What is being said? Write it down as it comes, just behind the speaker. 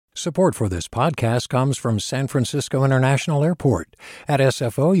Support for this podcast comes from San Francisco International Airport. At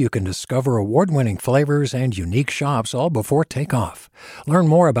SFO, you can discover award-winning flavors and unique shops all before takeoff. Learn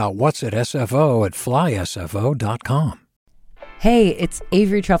more about what's at SFO at flysfo.com. Hey, it's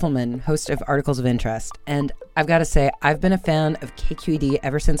Avery Trufelman, host of Articles of Interest, and I've got to say, I've been a fan of KQED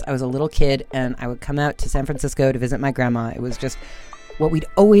ever since I was a little kid, and I would come out to San Francisco to visit my grandma. It was just what we'd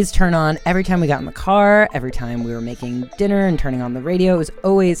always turn on every time we got in the car, every time we were making dinner and turning on the radio. It was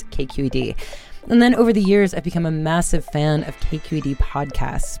always KQED. And then over the years, I've become a massive fan of KQED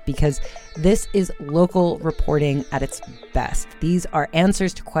podcasts because this is local reporting at its best. These are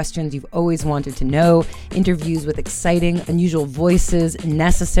answers to questions you've always wanted to know, interviews with exciting, unusual voices,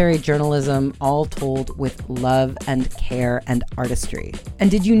 necessary journalism, all told with love and care and artistry. And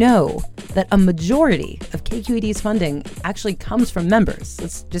did you know that a majority of KQED's funding actually comes from members?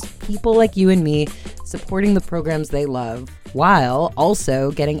 It's just people like you and me supporting the programs they love, while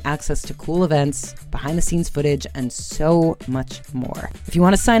also getting access to cool events, behind-the-scenes footage, and so much more. If you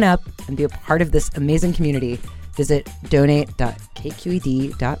want to sign up and be a part of this amazing community, visit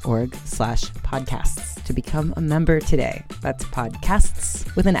donate.kqed.org/podcasts to become a member today. That's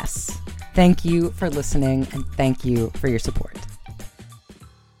podcasts with an S. Thank you for listening, and thank you for your support.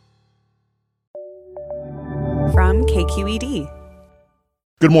 From KQED.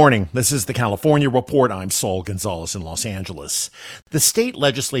 Good morning. This is the California Report. I'm Saul Gonzalez in Los Angeles. The state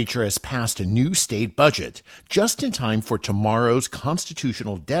legislature has passed a new state budget just in time for tomorrow's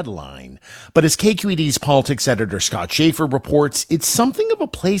constitutional deadline. But as KQED's politics editor Scott Schaefer reports, it's something of a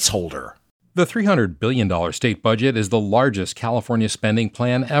placeholder. The $300 billion state budget is the largest California spending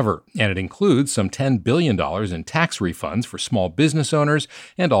plan ever, and it includes some $10 billion in tax refunds for small business owners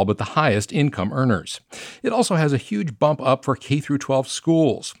and all but the highest income earners. It also has a huge bump up for K-12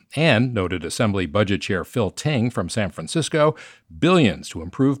 schools, and, noted Assembly Budget Chair Phil Ting from San Francisco, billions to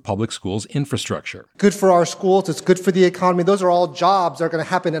improve public schools' infrastructure. Good for our schools, it's good for the economy. Those are all jobs that are going to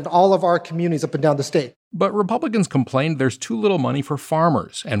happen in all of our communities up and down the state. But Republicans complained there's too little money for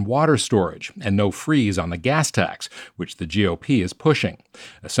farmers and water storage and no freeze on the gas tax, which the GOP is pushing.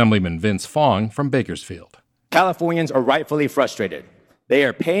 Assemblyman Vince Fong from Bakersfield. Californians are rightfully frustrated. They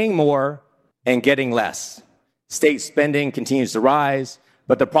are paying more and getting less. State spending continues to rise,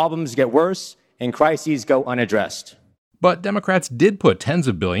 but the problems get worse and crises go unaddressed. But Democrats did put tens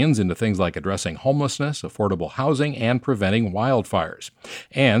of billions into things like addressing homelessness, affordable housing, and preventing wildfires.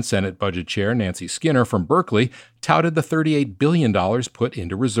 And Senate Budget Chair Nancy Skinner from Berkeley touted the $38 billion put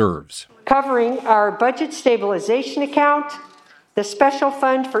into reserves. Covering our budget stabilization account, the special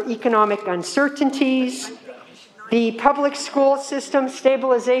fund for economic uncertainties, the public school system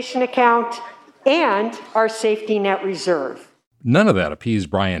stabilization account, and our safety net reserve. None of that appeased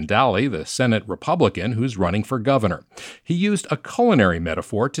Brian Dowley, the Senate Republican who's running for governor. He used a culinary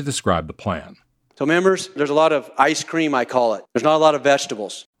metaphor to describe the plan. So members, there's a lot of ice cream, I call it. There's not a lot of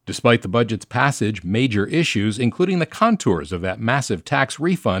vegetables. Despite the budget's passage, major issues, including the contours of that massive tax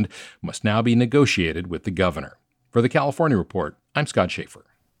refund, must now be negotiated with the governor. For the California Report, I'm Scott Schaefer.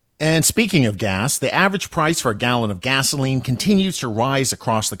 And speaking of gas, the average price for a gallon of gasoline continues to rise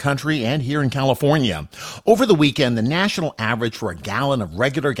across the country and here in California. Over the weekend, the national average for a gallon of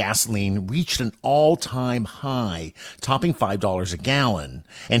regular gasoline reached an all-time high, topping $5 a gallon.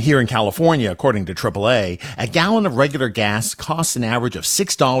 And here in California, according to AAA, a gallon of regular gas costs an average of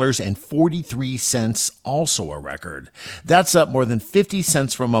 $6.43, also a record. That's up more than 50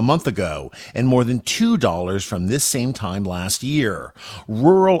 cents from a month ago and more than $2 from this same time last year.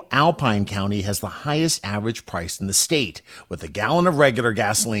 Rural Alpine County has the highest average price in the state, with a gallon of regular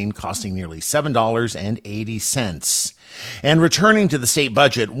gasoline costing nearly $7.80. And returning to the state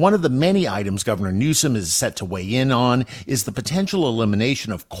budget, one of the many items Governor Newsom is set to weigh in on is the potential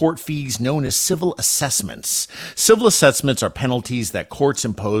elimination of court fees known as civil assessments. Civil assessments are penalties that courts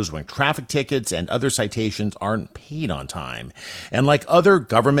impose when traffic tickets and other citations aren't paid on time. And like other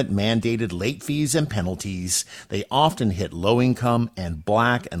government-mandated late fees and penalties, they often hit low-income and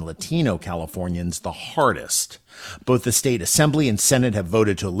Black and Latino Californians the hardest. Both the state assembly and Senate have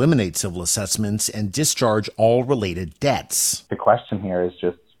voted to eliminate civil assessments and discharge all related debts. The question here is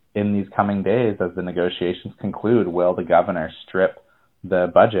just, in these coming days, as the negotiations conclude, will the governor strip the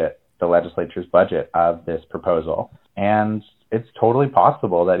budget, the legislature's budget, of this proposal? And it's totally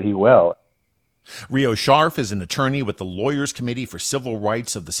possible that he will. Rio Scharf is an attorney with the Lawyers Committee for Civil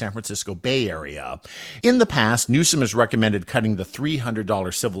Rights of the San Francisco Bay Area. In the past, Newsom has recommended cutting the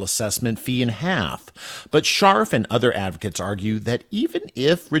 $300 civil assessment fee in half. But Scharf and other advocates argue that even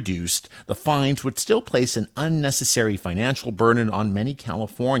if reduced, the fines would still place an unnecessary financial burden on many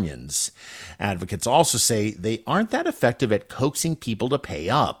Californians. Advocates also say they aren't that effective at coaxing people to pay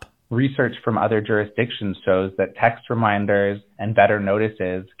up. Research from other jurisdictions shows that text reminders and better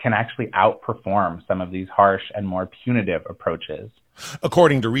notices can actually outperform some of these harsh and more punitive approaches.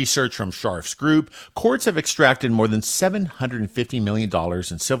 According to research from Scharf's group, courts have extracted more than $750 million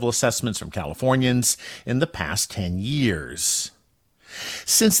in civil assessments from Californians in the past 10 years.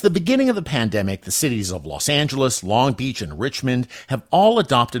 Since the beginning of the pandemic, the cities of Los Angeles, Long Beach, and Richmond have all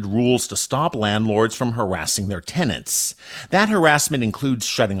adopted rules to stop landlords from harassing their tenants. That harassment includes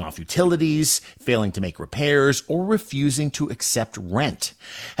shutting off utilities, failing to make repairs, or refusing to accept rent.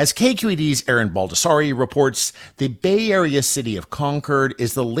 As KQED's Erin Baldassari reports, the Bay Area city of Concord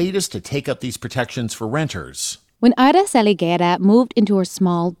is the latest to take up these protections for renters. When Araceli Guerra moved into her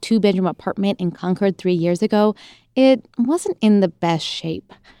small 2-bedroom apartment in Concord 3 years ago, it wasn't in the best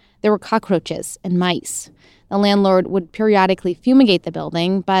shape. There were cockroaches and mice. The landlord would periodically fumigate the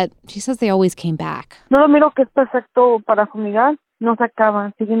building, but she says they always came back. So,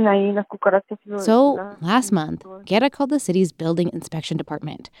 last month, Guerra called the city's building inspection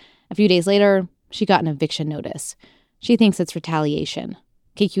department. A few days later, she got an eviction notice. She thinks it's retaliation.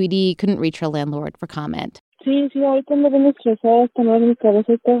 KQED couldn't reach her landlord for comment.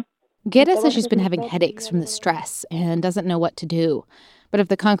 Guerra says she's been having headaches from the stress and doesn't know what to do. But if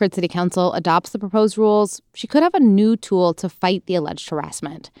the Concord City Council adopts the proposed rules, she could have a new tool to fight the alleged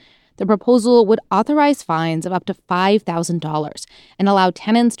harassment. The proposal would authorize fines of up to $5,000 and allow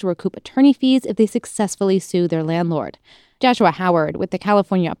tenants to recoup attorney fees if they successfully sue their landlord. Joshua Howard with the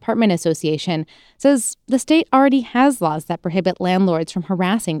California Apartment Association says the state already has laws that prohibit landlords from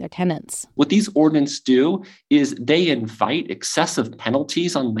harassing their tenants. What these ordinances do is they invite excessive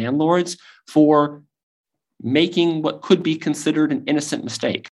penalties on landlords for making what could be considered an innocent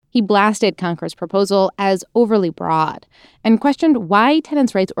mistake. He blasted Concord's proposal as overly broad and questioned why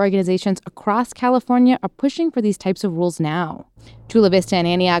tenants' rights organizations across California are pushing for these types of rules now. Chula Vista and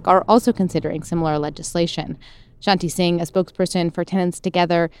Antioch are also considering similar legislation. Shanti Singh, a spokesperson for Tenants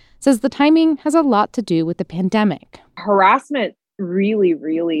Together, says the timing has a lot to do with the pandemic. Harassment really,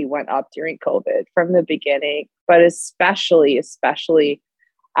 really went up during COVID from the beginning, but especially as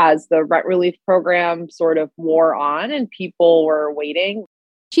the rent relief program sort of wore on and people were waiting.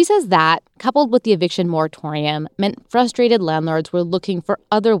 She says that, coupled with the eviction moratorium, meant frustrated landlords were looking for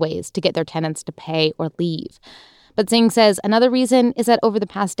other ways to get their tenants to pay or leave. But Singh says another reason is that over the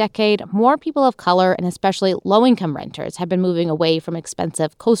past decade, more people of color and especially low-income renters have been moving away from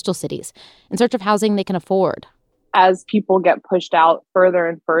expensive coastal cities in search of housing they can afford. As people get pushed out further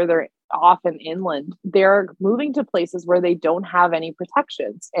and further off and inland, they're moving to places where they don't have any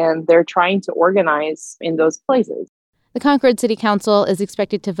protections, and they're trying to organize in those places. The Concord City Council is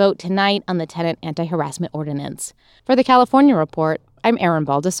expected to vote tonight on the tenant anti-harassment ordinance. For the California Report, I'm Erin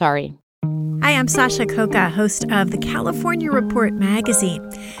Baldassari. Hi, I'm Sasha Koka, host of the California Report magazine.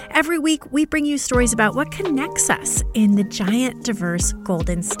 Every week, we bring you stories about what connects us in the giant, diverse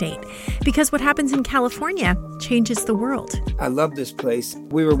Golden State. Because what happens in California changes the world. I love this place.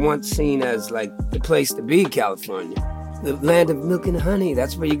 We were once seen as like the place to be, California. The land of milk and honey.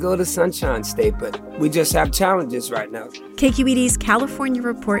 That's where you go to Sunshine State, but we just have challenges right now. KQED's California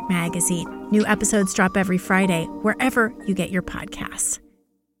Report magazine. New episodes drop every Friday, wherever you get your podcasts.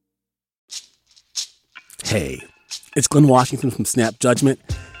 Hey, it's Glenn Washington from Snap Judgment.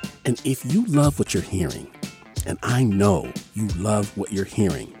 And if you love what you're hearing, and I know you love what you're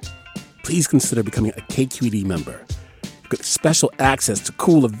hearing, please consider becoming a KQED member. Get special access to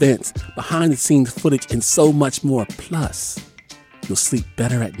cool events, behind-the-scenes footage, and so much more. Plus, you'll sleep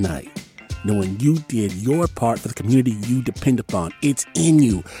better at night knowing you did your part for the community you depend upon. It's in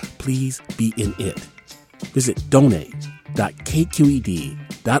you. Please be in it. Visit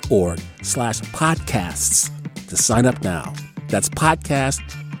donate.kqed.org/podcasts to sign up now. That's podcast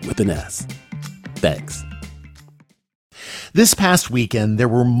with an S. Thanks. This past weekend, there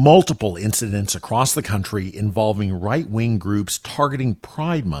were multiple incidents across the country involving right-wing groups targeting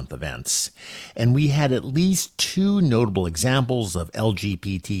Pride Month events. And we had at least two notable examples of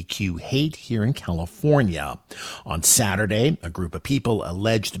LGBTQ hate here in California. On Saturday, a group of people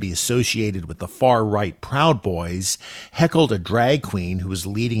alleged to be associated with the far-right Proud Boys heckled a drag queen who was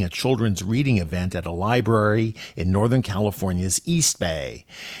leading a children's reading event at a library in Northern California's East Bay.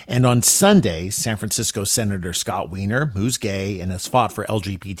 And on Sunday, San Francisco Senator Scott Wiener, who's gay and has fought for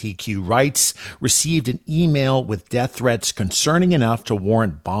LGBTQ rights, received an email with death threats concerning enough to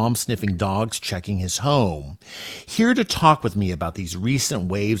warrant bomb-sniffing dogs checking his home. Here to talk with me about these recent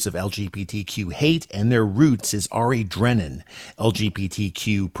waves of LGBTQ hate and their roots is Ari Drennan,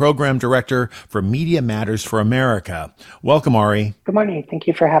 LGBTQ Program Director for Media Matters for America. Welcome, Ari. Good morning. Thank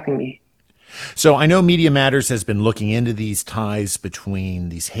you for having me. So I know Media Matters has been looking into these ties between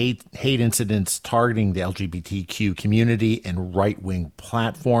these hate incidents targeting the LGBTQ community and right-wing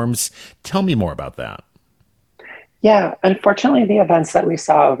platforms. Tell me more about that. Yeah, unfortunately, the events that we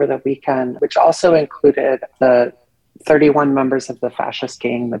saw over the weekend, which also included the 31 members of the fascist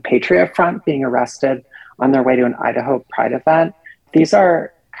gang, the Patriot Front, being arrested on their way to an Idaho Pride event, these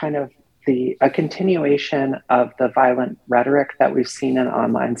are kind of a continuation of the violent rhetoric that we've seen in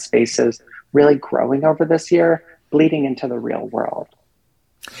online spaces really growing over this year, bleeding into the real world.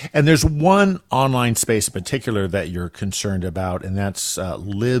 And there's one online space in particular that you're concerned about, and that's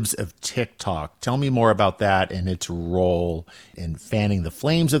Libs of TikTok. Tell me more about that and its role in fanning the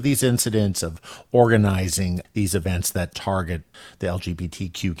flames of these incidents, of organizing these events that target the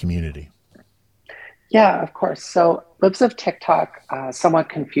LGBTQ community. Yeah, of course. So Libs of TikTok, somewhat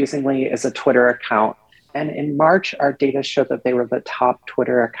confusingly, is a Twitter account. And in March, our data showed that they were the top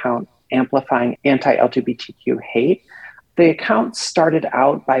Twitter account amplifying anti-LGBTQ hate. The account started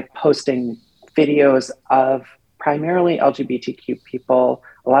out by posting videos of primarily LGBTQ people,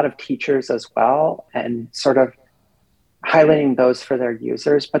 a lot of teachers as well, and sort of highlighting those for their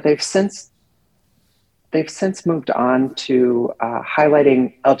users. But they've since moved on to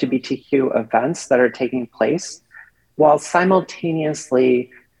highlighting LGBTQ events that are taking place, while simultaneously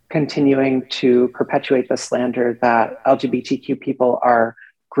continuing to perpetuate the slander that LGBTQ people are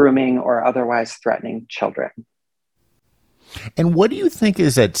grooming or otherwise threatening children. And what do you think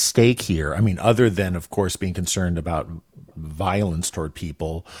is at stake here? I mean, other than, of course, being concerned about violence toward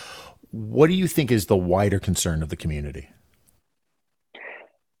people, what do you think is the wider concern of the community?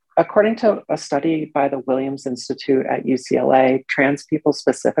 According to a study by the Williams Institute at UCLA, trans people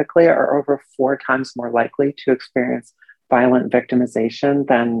specifically are over 4 times more likely to experience violent victimization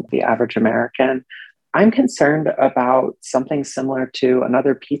than the average American. I'm concerned about something similar to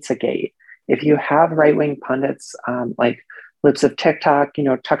another Pizzagate. If you have right-wing pundits like Libs of TikTok,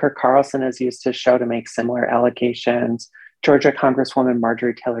 Tucker Carlson has used his show to make similar allegations. Georgia Congresswoman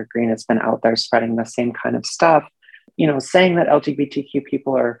Marjorie Taylor Greene has been out there spreading the same kind of stuff, saying that LGBTQ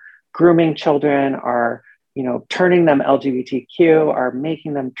people are grooming children, are, turning them LGBTQ, are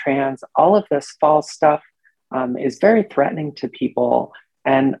making them trans. All of this false stuff is very threatening to people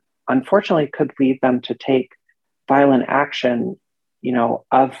and unfortunately could lead them to take violent action,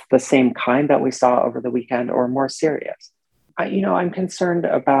 of the same kind that we saw over the weekend or more serious. I'm concerned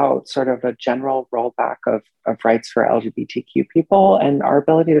about sort of a general rollback of rights for LGBTQ people and our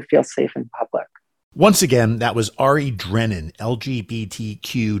ability to feel safe in public. Once again, that was Ari Drennan,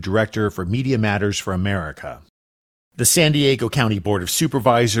 LGBTQ Director for Media Matters for America. The San Diego County Board of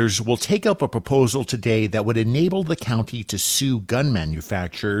Supervisors will take up a proposal today that would enable the county to sue gun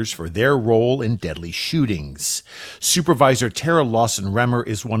manufacturers for their role in deadly shootings. Supervisor Tara Lawson-Remmer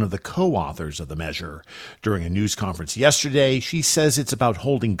is one of the co-authors of the measure. During a news conference yesterday, she says it's about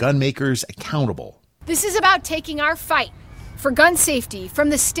holding gun makers accountable. This is about taking our fight for gun safety from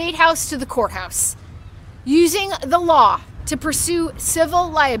the State House to the courthouse, using the law to pursue civil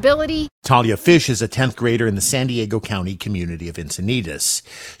liability. Talia Fish is a 10th grader in the San Diego County community of Encinitas.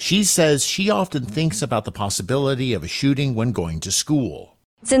 She says she often thinks about the possibility of a shooting when going to school.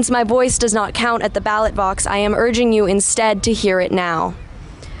 Since my voice does not count at the ballot box, I am urging you instead to hear it now.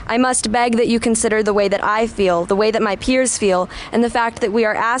 I must beg that you consider the way that I feel, the way that my peers feel, and the fact that we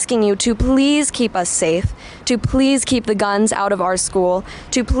are asking you to please keep us safe, to please keep the guns out of our school,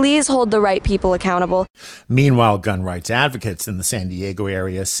 to please hold the right people accountable. Meanwhile, gun rights advocates in the San Diego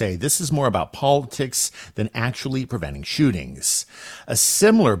area say this is more about politics than actually preventing shootings. A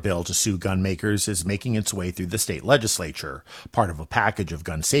similar bill to sue gun makers is making its way through the state legislature, part of a package of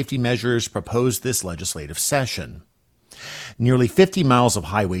gun safety measures proposed this legislative session. Nearly 50 miles of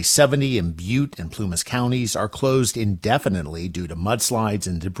Highway 70 in Butte and Plumas counties are closed indefinitely due to mudslides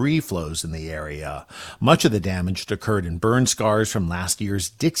and debris flows in the area. Much of the damage occurred in burn scars from last year's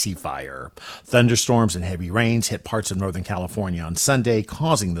Dixie Fire. Thunderstorms and heavy rains hit parts of Northern California on Sunday,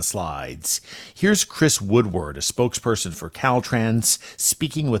 causing the slides. Here's Chris Woodward, a spokesperson for Caltrans,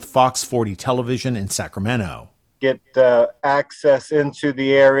 speaking with Fox 40 Television in Sacramento. Get access into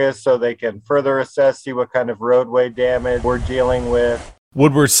the area so they can further assess, see what kind of roadway damage we're dealing with.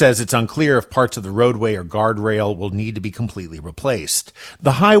 Woodward says it's unclear if parts of the roadway or guardrail will need to be completely replaced.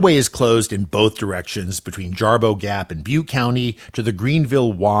 The highway is closed in both directions between Jarbo Gap in Butte County to the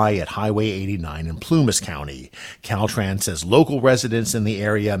Greenville Y at Highway 89 in Plumas County. Caltrans says local residents in the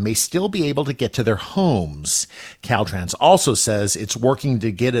area may still be able to get to their homes. Caltrans also says it's working to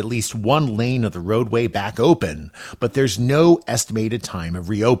get at least one lane of the roadway back open, but there's no estimated time of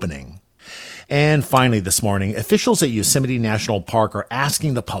reopening. And finally this morning, officials at Yosemite National Park are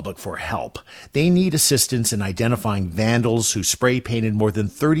asking the public for help. They need assistance in identifying vandals who spray painted more than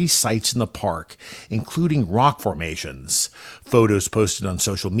 30 sites in the park, including rock formations. Photos posted on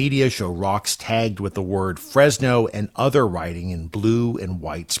social media show rocks tagged with the word Fresno and other writing in blue and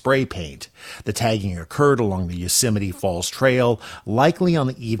white spray paint. The tagging occurred along the Yosemite Falls Trail, likely on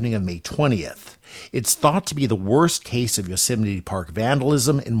the evening of May 20th. It's thought to be the worst case of Yosemite Park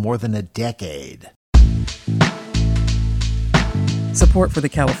vandalism in more than a decade. Support for the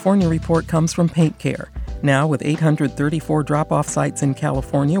California Report comes from Paint Care. Now with 834 drop-off sites in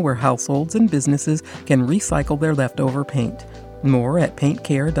California where households and businesses can recycle their leftover paint. More at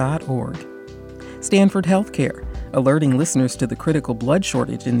paintcare.org. Stanford Healthcare, alerting listeners to the critical blood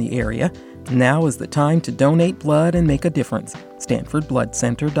shortage in the area. Now is the time to donate blood and make a difference.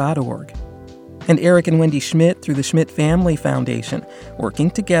 StanfordBloodCenter.org. And Eric and Wendy Schmidt through the Schmidt Family Foundation,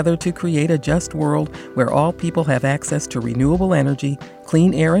 working together to create a just world where all people have access to renewable energy,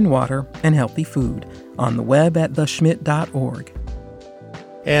 clean air and water, and healthy food. On the web at theschmidt.org.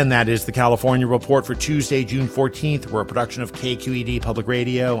 And that is the California Report for Tuesday, June 14th. We're a production of KQED Public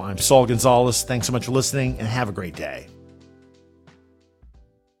Radio. I'm Saul Gonzalez. Thanks so much for listening, and have a great day.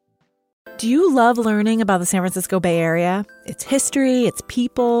 Do you love learning about the San Francisco Bay Area? Its history, its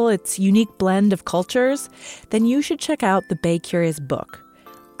people, its unique blend of cultures? Then you should check out the Bay Curious book.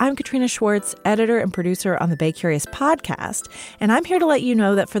 I'm Katrina Schwartz, editor and producer on the Bay Curious podcast, and I'm here to let you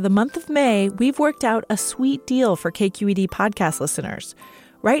know that for the month of May, we've worked out a sweet deal for KQED podcast listeners.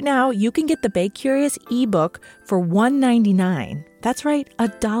 Right now, you can get the Bay Curious ebook for $1.99. That's right,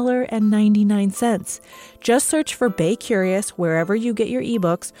 $1.99. Just search for Bay Curious wherever you get your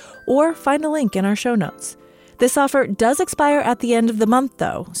ebooks or find a link in our show notes. This offer does expire at the end of the month,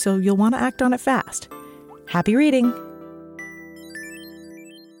 though, so you'll want to act on it fast. Happy reading!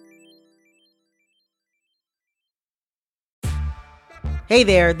 Hey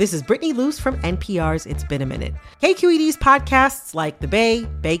there, this is Brittany Luce from NPR's It's Been a Minute. KQED's podcasts like The Bay,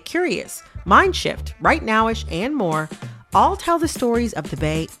 Bay Curious, Mind Shift, Right Nowish, and more all tell the stories of the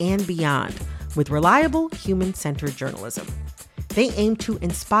Bay and beyond with reliable, human-centered journalism. They aim to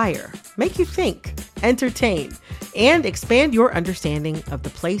inspire, make you think, entertain, and expand your understanding of the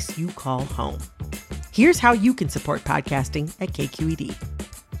place you call home. Here's how you can support podcasting at KQED.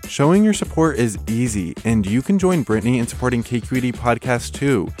 Showing your support is easy, and you can join Brittany in supporting KQED Podcast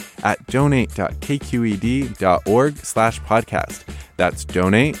too at donate.kqed.org/podcast. That's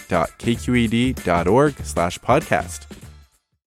donate.kqed.org/podcast.